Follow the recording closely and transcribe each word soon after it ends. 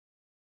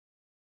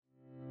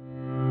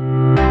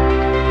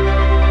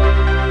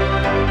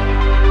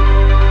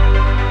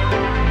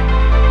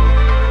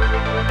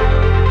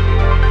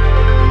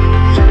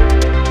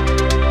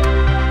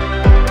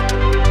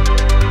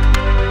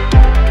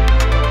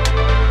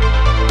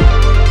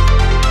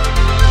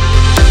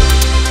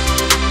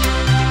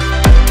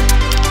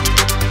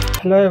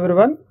Hello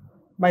everyone,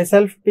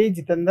 myself P.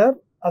 Jithendar,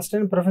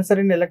 Assistant Professor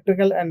in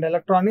Electrical and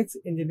Electronics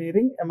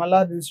Engineering,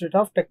 MLR Institute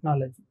of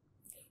Technology.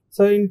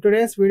 So in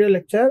today's video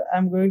lecture, I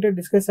am going to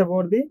discuss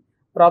about the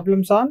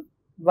problems on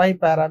Y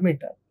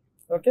parameter.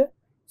 Okay,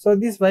 so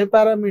this Y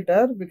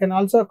parameter, we can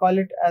also call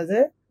it as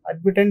a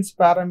admittance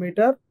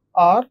parameter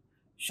or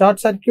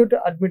short circuit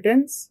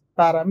admittance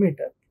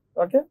parameter.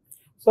 Okay,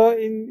 so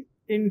in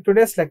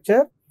today's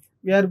lecture,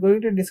 we are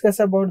going to discuss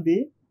about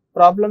the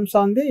problems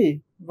on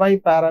the Y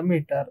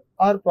parameter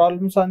or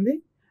problems on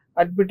the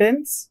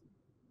admittance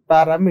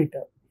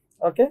parameter.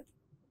 Okay,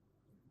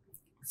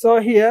 so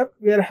here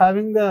we are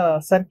having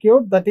the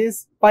circuit, that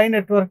is pi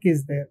network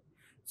is there.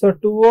 So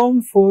 2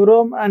 ohm, 4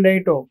 ohm and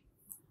 8 ohm.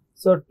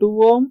 So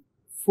 2 ohm,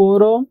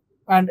 4 ohm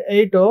and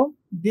 8 ohm,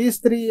 these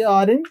three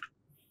are in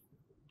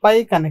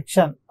pi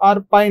connection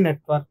or pi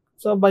network.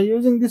 So by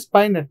using this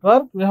pi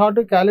network, we have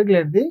to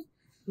calculate the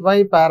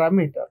Y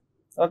parameter.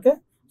 Okay,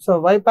 so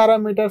Y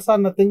parameters are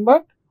nothing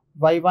but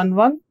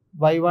Y11,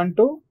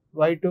 Y12,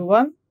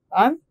 Y21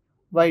 and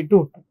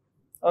Y22.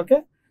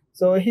 Okay,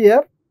 so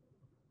here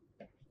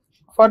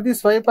for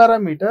this Y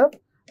parameter,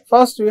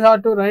 first we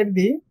have to write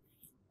the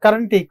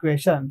current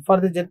equation. For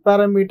the Z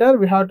parameter,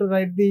 we have to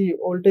write the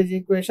voltage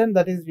equation,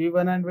 that is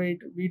V1 and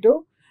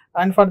V2,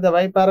 and for the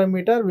Y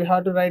parameter, we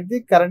have to write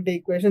the current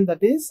equation,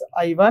 that is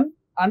I1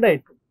 and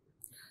I2.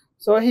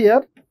 So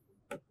here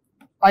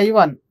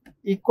I1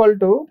 equal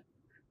to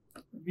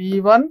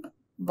V1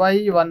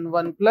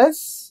 Y11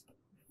 plus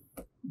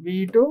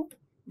V2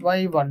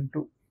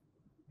 Y12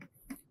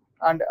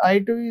 and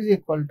I2 is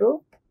equal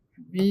to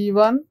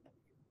V1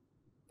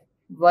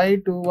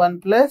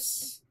 Y21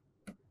 plus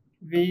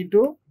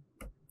V2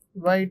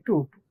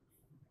 Y22.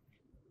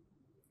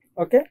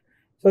 Okay,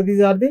 so these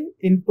are the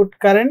input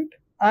current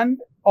and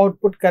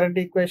output current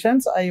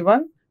equations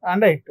I1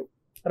 and I2,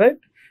 right?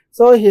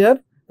 So here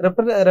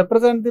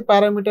represent the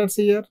parameters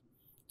here.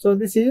 So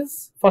this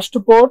is first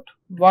port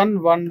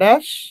 1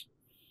 dash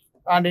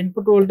and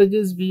input voltage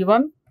is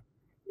V1,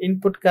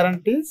 input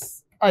current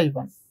is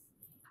I1,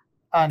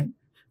 and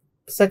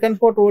second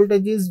port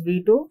voltage is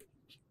V2,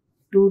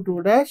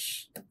 2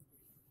 dash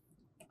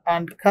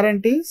and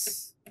current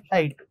is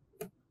I2,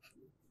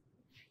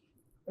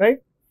 right?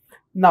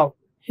 Now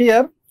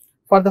here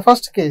for the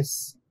first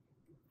case,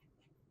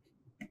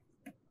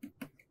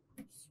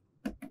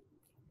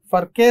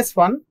 for case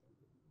 1,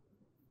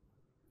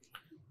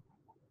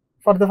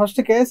 for the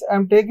first case I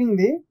am taking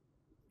the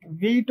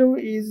V2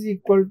 is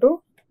equal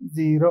to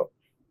 0.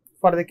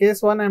 For the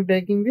case 1 I am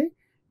taking the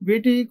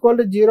V2 equal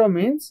to 0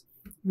 means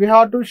we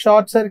have to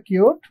short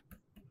circuit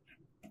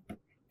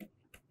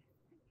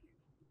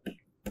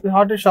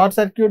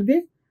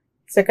the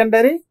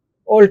secondary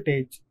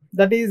voltage,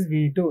 that is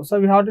V2. So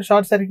we have to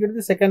short circuit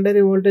the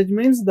secondary voltage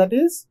means that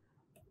is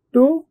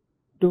 2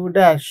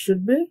 dash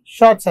should be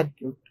short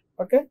circuit.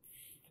 Okay,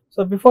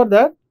 so before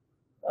that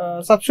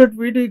substitute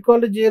V2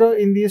 equal to 0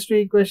 in these two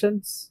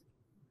equations.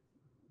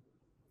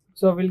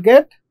 So we'll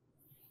get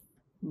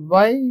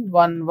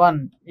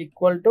Y11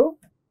 equal to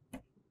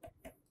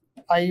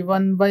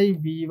I1 by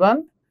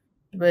V1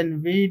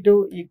 when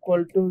V2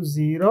 equal to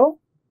 0,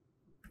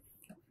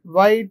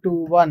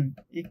 Y21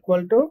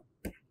 equal to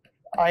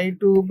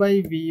I2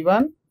 by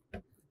V1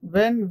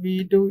 when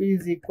V2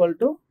 is equal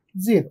to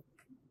 0.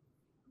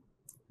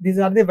 These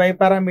are the Y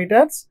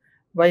parameters,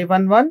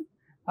 Y11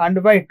 and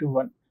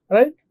Y21,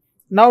 right?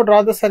 Now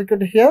draw the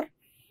circuit here.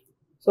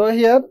 So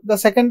here the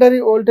secondary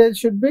voltage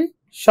should be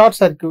short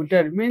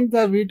circuited, means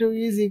the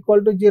V2 is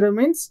equal to 0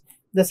 means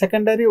the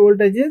secondary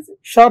voltage is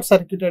short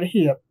circuited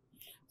here.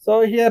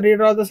 So here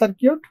redraw the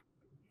circuit.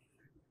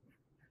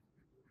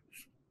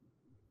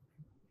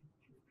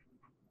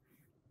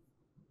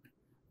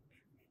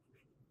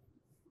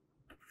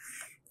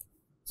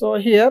 So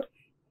here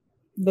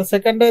the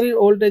secondary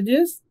voltage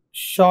is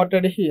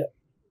shorted here.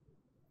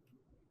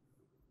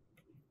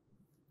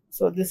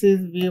 So this is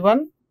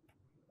V1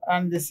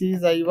 and this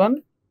is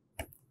I1,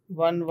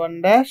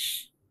 1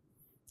 dash,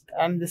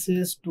 and this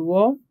is 2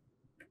 ohm,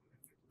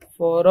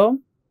 4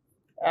 ohm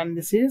and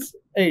this is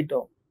 8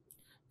 ohm.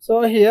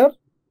 So here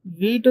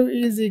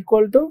V2 is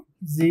equal to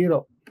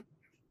 0.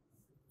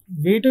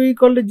 V2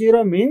 equal to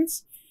 0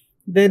 means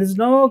there is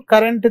no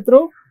current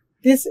through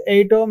this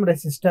 8 ohm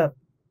resistor.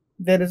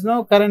 There is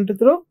no current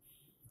through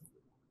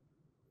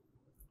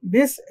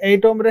this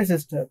 8 ohm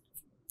resistor.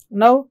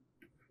 Now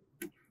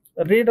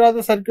redraw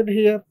the circuit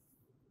here.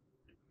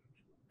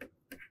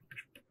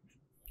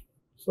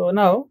 So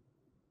now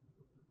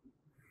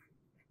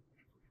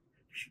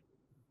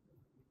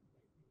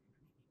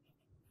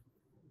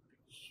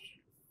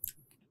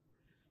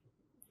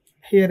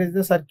here is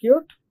the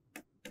circuit,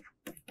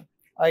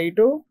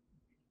 I2,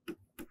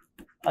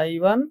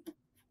 I1,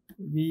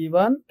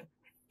 V1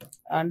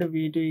 and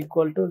V2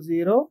 equal to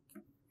 0.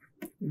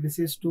 This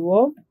is 2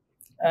 ohm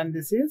and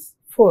this is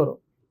 4 ohm.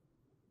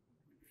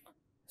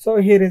 So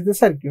here is the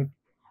circuit.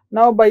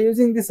 Now by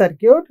using the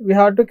circuit, we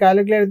have to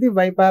calculate the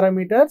Y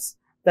parameters,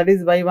 that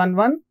is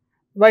Y11,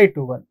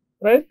 Y21,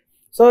 right?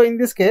 So in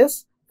this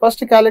case,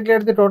 First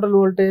calculate the total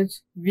voltage.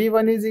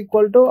 V1 is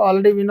equal to,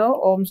 already we know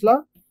Ohm's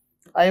law,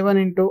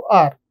 I1 into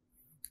R,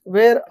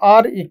 where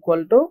R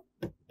equal to,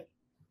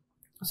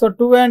 so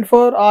 2 and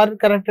 4 are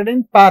connected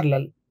in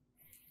parallel.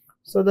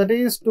 So that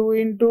is 2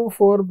 into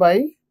 4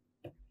 by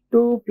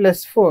 2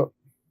 plus 4.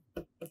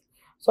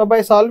 So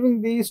by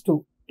solving these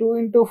two, 2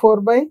 into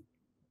 4 by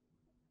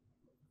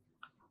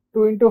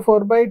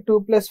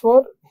 2 plus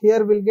 4,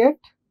 here we'll get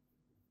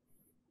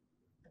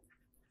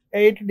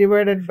 8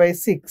 divided by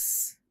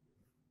 6.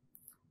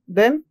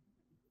 Then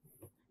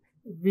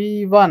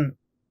V1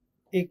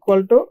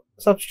 equal to,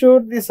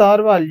 substitute this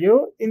R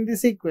value in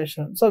this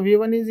equation. So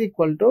V1 is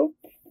equal to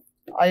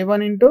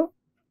I1 into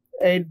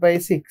 8 by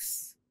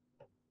 6,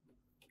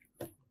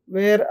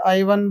 where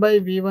I1 by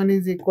V1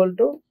 is equal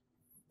to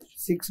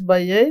 6 by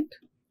 8,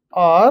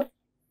 or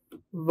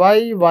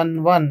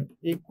Y11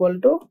 equal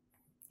to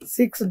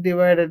 6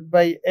 divided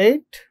by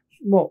 8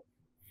 mho.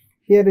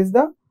 Here is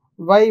the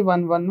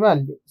Y11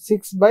 value,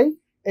 6 by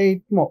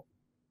 8 mho.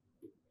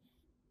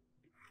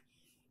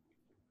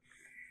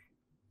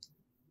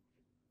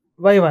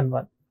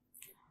 Y11.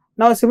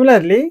 Now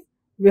similarly,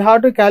 we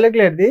have to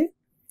calculate the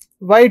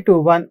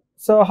Y21.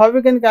 So how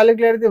we can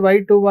calculate the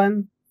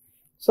Y21?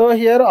 So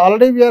here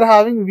already we are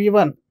having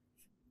V1.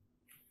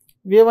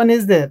 V1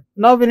 is there.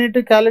 Now we need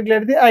to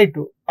calculate the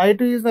I2.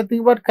 I2 is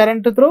nothing but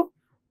current through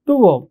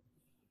 2 ohm.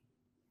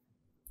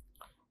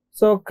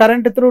 So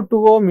current through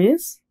 2 ohm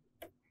is,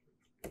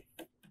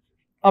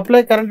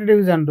 apply current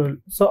division rule.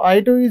 So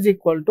I2 is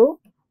equal to,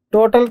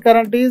 total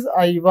current is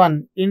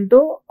I1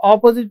 into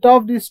opposite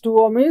of this 2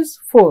 ohm is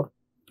 4.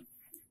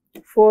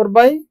 4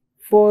 by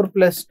 4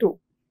 plus 2.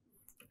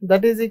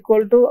 That is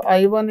equal to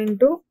I1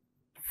 into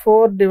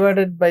 4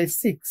 divided by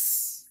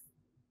 6.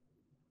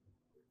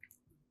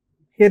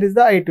 Here is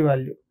the I2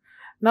 value.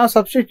 Now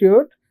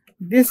substitute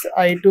this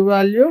I2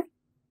 value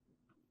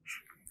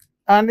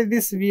and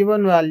this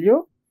V1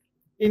 value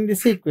in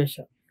this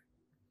equation.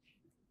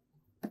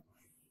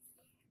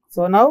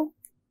 So now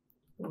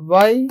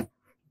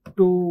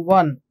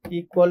Y21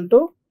 equal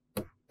to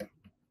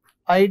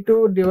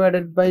I2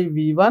 divided by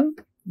V1,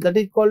 that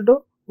equal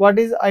to, what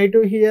is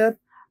I2 here?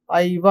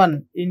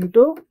 I1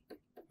 into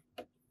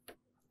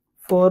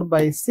 4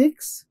 by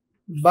 6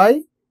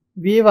 by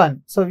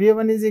V1. So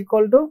V1 is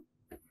equal to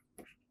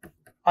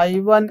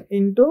I1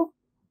 into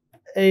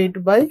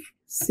 8 by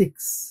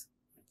 6.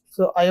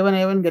 So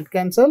I1 get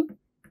cancelled.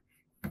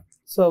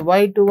 So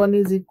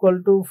Y21 is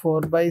equal to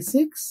 4 by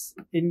 6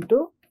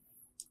 into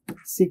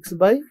 6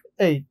 by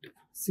 8.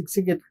 6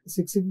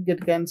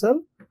 get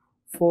cancelled,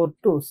 4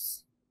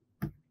 2s.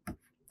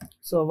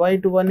 So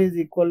Y21 is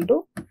equal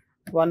to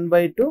 1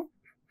 by 2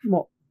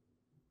 mho.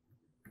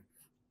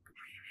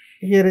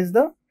 Here is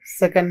the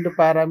second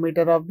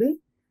parameter of the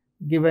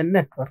given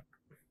network.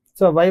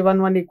 So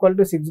Y11 equal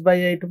to 6 by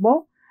 8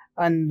 mho,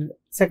 and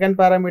second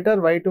parameter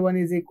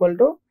Y21 is equal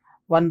to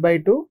 1 by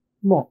 2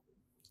 mho,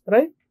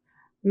 right?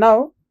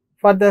 Now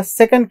for the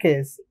second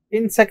case,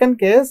 in second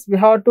case we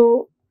have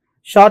to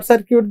short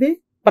circuit the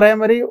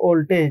primary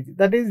voltage,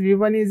 that is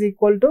V1 is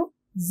equal to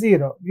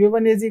 0.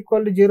 V1 is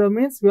equal to 0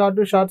 means we have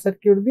to short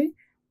circuit the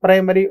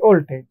primary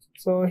voltage.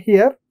 So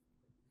here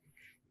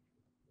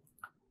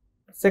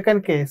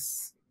second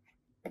case,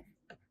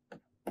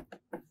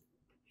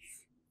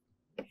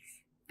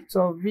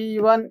 so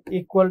V1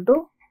 equal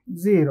to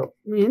 0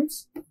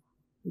 means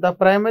the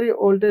primary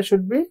voltage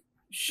should be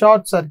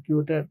short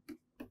circuited.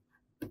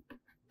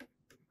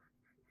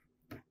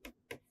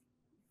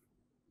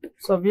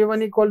 So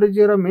V1 equal to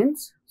 0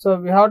 means, so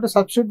we have to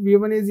substitute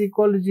V1 is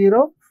equal to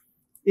 0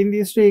 in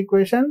these two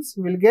equations.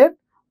 We will get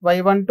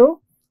Y12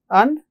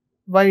 and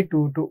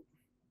Y22.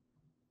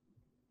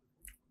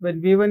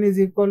 When V1 is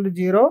equal to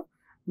 0,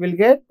 we will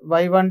get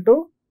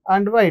Y12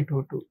 and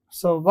Y22.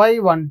 So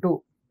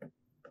Y12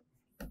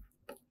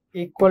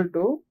 equal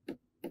to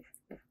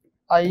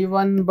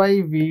I1 by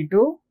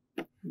V2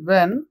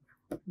 when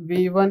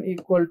V1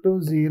 equal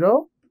to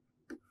 0,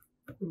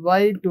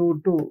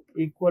 Y22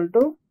 equal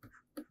to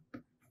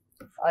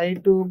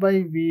I2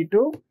 by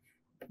V2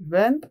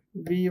 when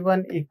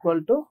V1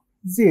 equal to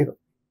 0.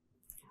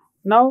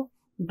 Now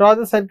draw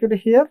the circuit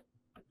here.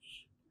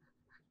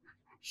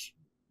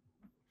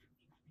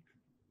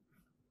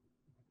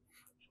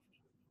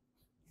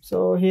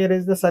 So here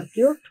is the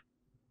circuit,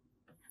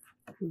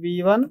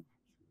 V1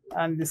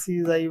 and this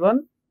is I1,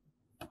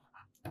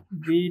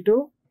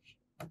 V2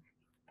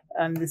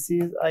 and this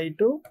is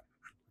I2,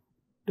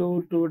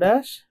 2 2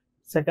 dash,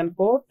 second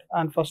port,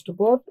 and first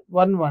port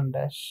 1 1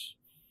 dash.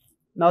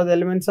 Now the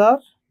elements are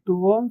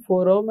 2 ohm,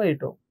 4 ohm,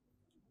 8 ohm.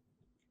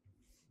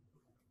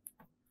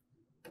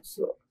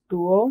 So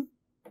 2 ohm,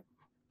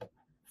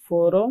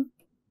 4 ohm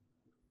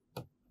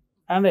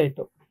and 8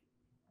 ohm.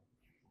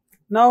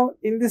 Now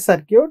in this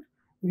circuit,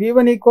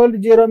 V1 equal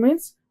to 0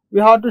 means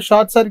we have to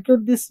short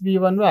circuit this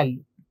V1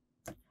 value.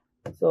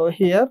 So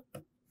here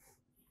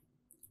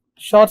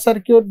short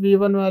circuit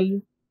V1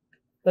 value,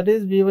 that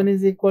is V1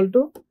 is equal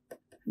to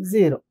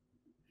 0.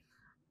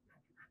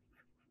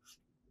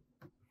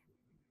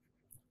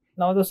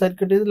 Now the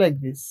circuit is like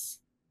this.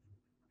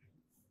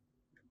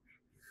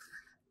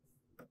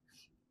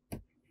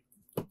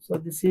 So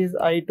this is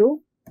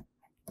I2,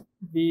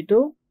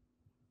 V2,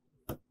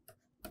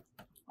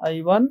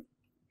 I1,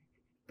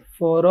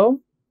 4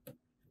 ohm,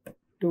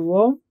 2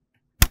 ohm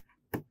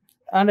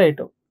and 8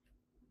 ohm.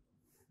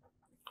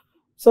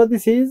 So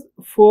this is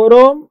 4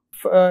 ohm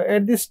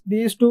at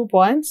these 2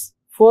 points.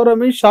 4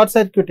 ohm is short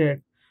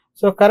circuited.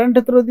 So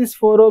current through this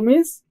 4 ohm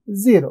is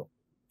 0,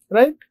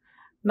 right?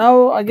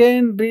 Now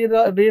again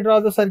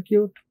redraw the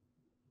circuit.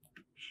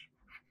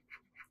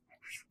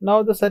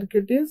 Now the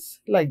circuit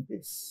is like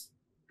this.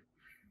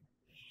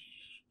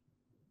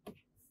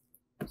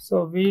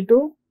 So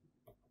V2,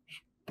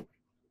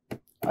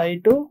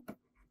 I2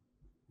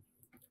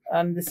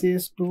 and this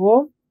is 2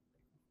 ohm,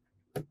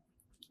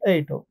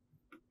 8 ohm,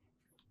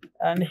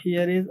 and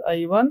here is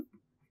I1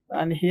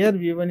 and here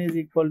V1 is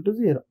equal to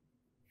 0.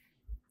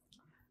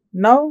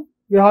 Now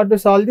we have to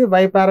solve the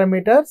Y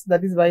parameters,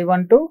 that is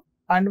Y12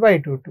 and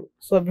Y22.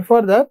 So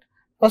before that,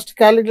 first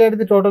calculate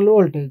the total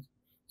voltage.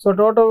 So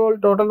total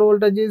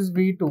voltage is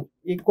V2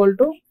 equal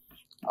to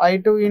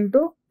I2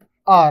 into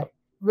R,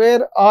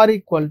 where R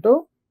equal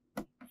to,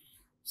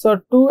 so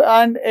 2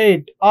 and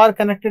 8 are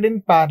connected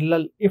in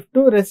parallel. If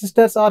two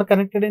resistors are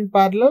connected in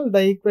parallel,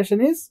 the equation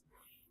is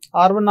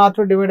R1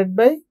 R2 divided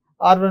by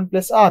R1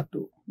 plus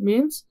R2,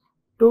 means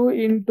 2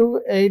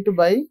 into 8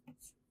 by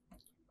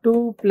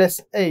 2 plus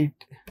 8,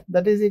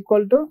 that is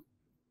equal to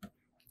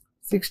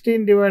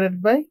 16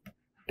 divided by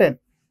 10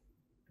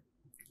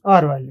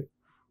 R value.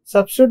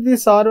 Substitute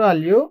this R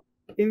value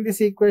in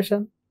this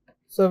equation.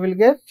 So we'll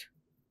get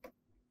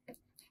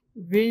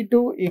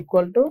V2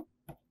 equal to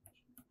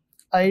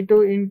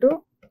I2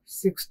 into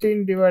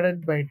 16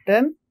 divided by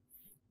 10,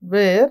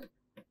 where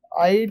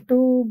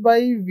I2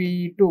 by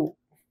V2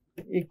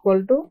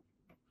 equal to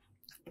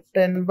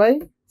 10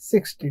 by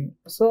 16.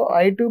 So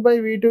I2 by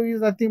V2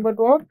 is nothing but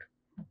what?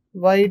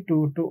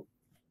 Y22,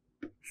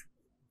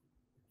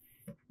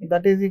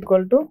 that is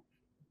equal to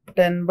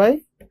 10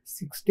 by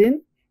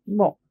 16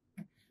 mho.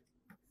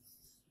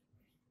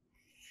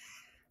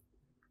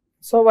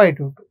 So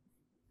Y22.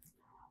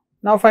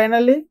 Now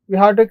finally we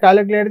have to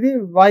calculate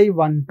the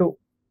Y12.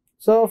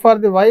 So for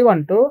the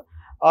Y12,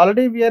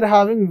 already we are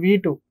having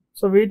V2.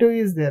 So V2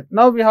 is there.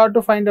 Now we have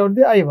to find out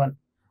the I1.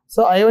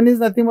 So I1 is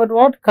nothing but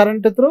what?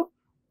 Current through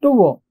 2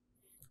 ohm.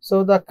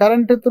 So the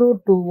current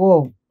through 2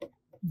 ohm,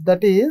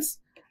 that is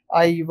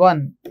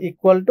I1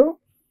 equal to,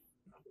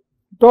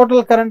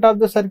 total current of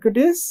the circuit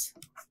is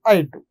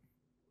I2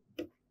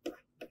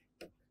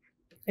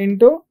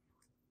 into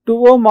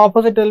 2 ohm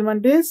opposite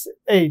element is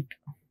 8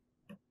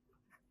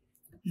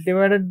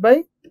 divided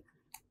by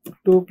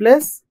 2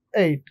 plus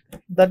 8,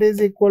 that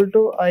is equal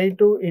to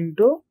I2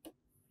 into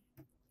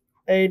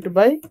 8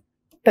 by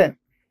 10.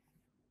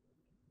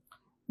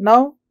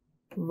 Now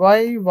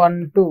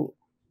Y12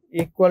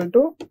 equal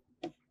to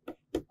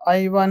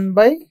I1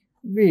 by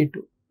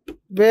V2,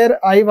 where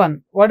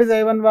I1, what is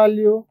I1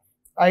 value?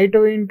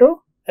 I2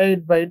 into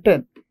 8 by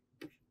 10.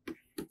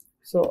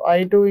 So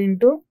I2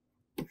 into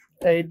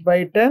 8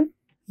 by 10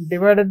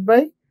 divided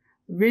by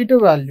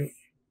V2 value,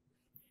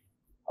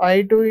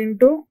 I2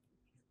 into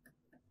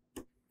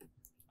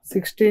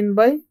 16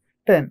 by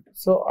 10.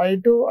 So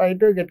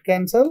I2 get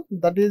cancelled,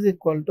 that is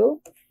equal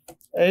to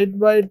 8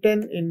 by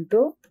 10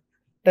 into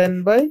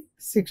 10 by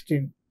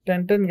 16.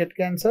 10 get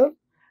cancelled,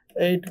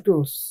 8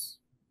 2s.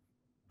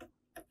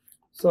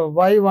 So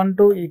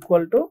Y12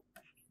 equal to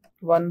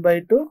 1 by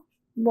 2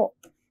 mho.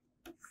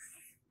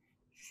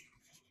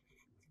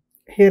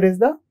 Here is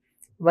the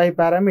Y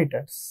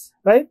parameters,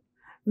 right?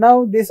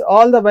 Now this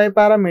all the Y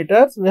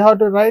parameters we have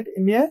to write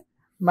in a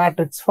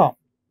matrix form.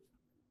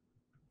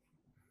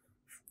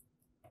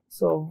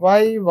 So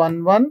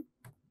Y11,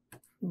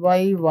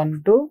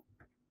 Y12,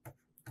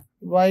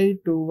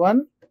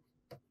 Y21,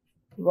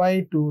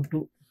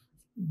 Y22,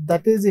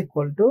 that is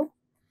equal to,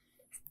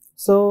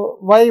 so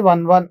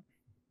Y11.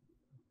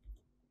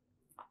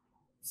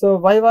 So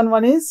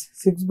Y11 is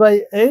 6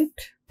 by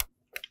 8,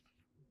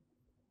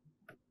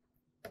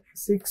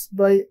 6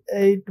 by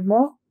 8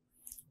 mho.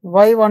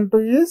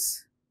 Y12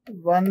 is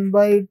 1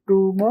 by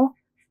 2 mho.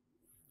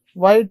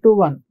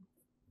 Y21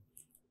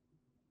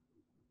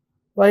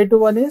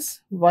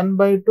 is 1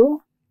 by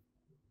 2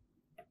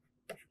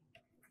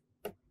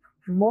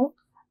 mho,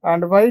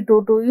 and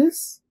Y22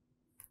 is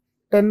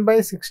 10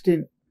 by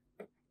 16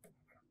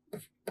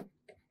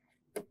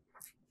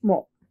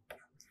 mho.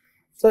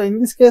 So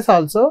in this case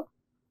also,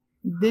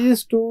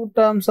 these two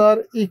terms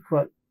are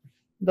equal,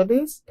 that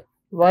is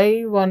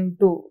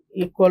Y12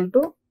 equal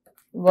to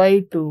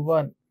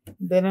Y21,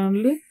 then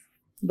only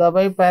the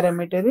Y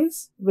parameter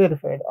is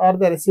verified or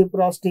the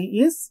reciprocity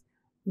is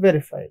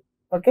verified.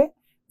 Okay,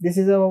 this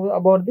is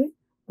about the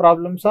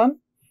problems on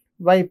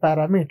Y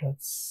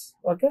parameters.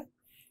 Okay,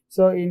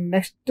 so in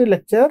next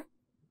lecture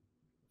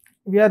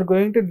we are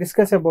going to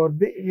discuss about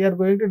the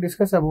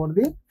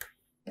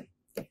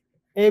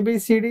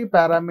ABCD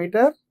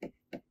parameter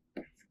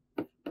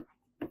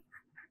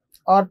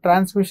or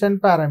transmission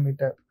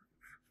parameter,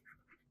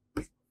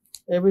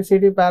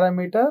 ABCD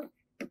parameter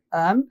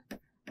and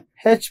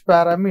H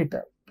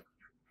parameter.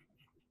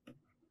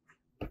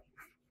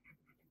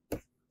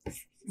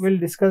 will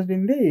discuss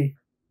in the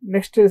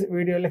next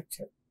video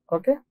lecture.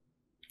 Okay.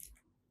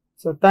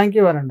 So thank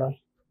you one and all.